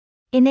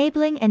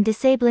Enabling and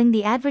disabling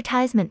the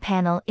advertisement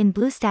panel in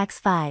BlueStacks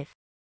 5.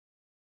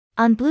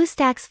 On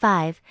BlueStacks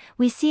 5,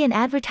 we see an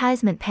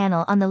advertisement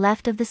panel on the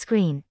left of the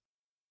screen.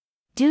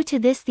 Due to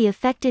this, the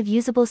effective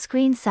usable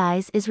screen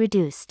size is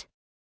reduced.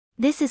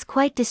 This is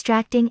quite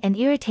distracting and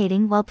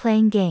irritating while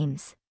playing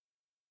games.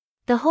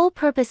 The whole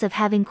purpose of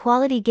having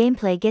quality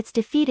gameplay gets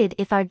defeated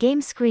if our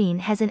game screen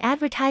has an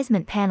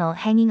advertisement panel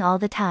hanging all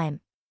the time.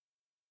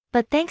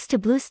 But thanks to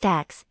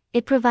BlueStacks,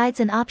 it provides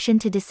an option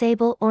to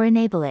disable or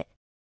enable it.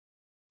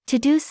 To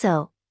do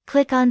so,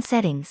 click on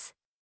Settings.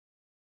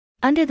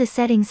 Under the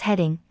Settings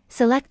heading,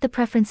 select the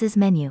Preferences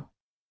menu.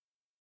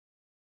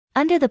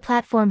 Under the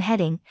Platform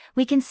heading,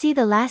 we can see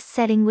the last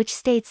setting, which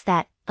states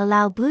that,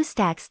 allow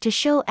BlueStacks to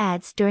show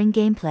ads during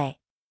gameplay.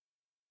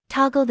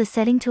 Toggle the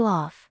setting to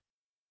off.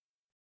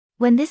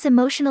 When this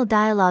emotional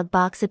dialog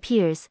box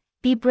appears,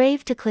 be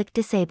brave to click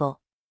Disable.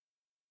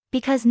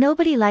 Because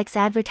nobody likes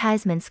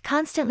advertisements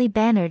constantly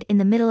bannered in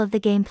the middle of the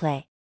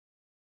gameplay.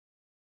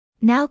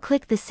 Now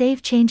click the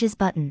Save Changes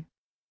button.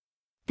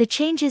 The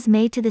changes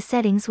made to the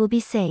settings will be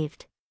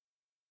saved.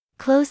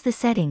 Close the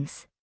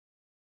settings.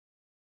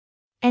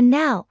 And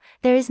now,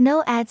 there is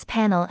no ads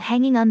panel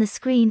hanging on the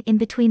screen in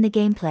between the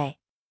gameplay.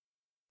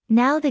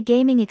 Now the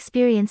gaming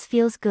experience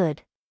feels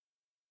good.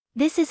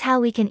 This is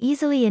how we can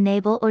easily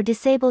enable or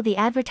disable the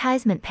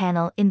advertisement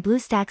panel in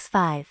BlueStacks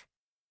 5.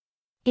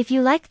 If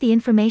you liked the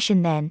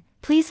information, then,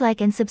 please like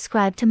and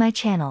subscribe to my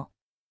channel.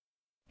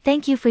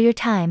 Thank you for your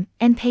time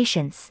and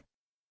patience.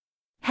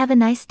 Have a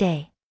nice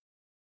day.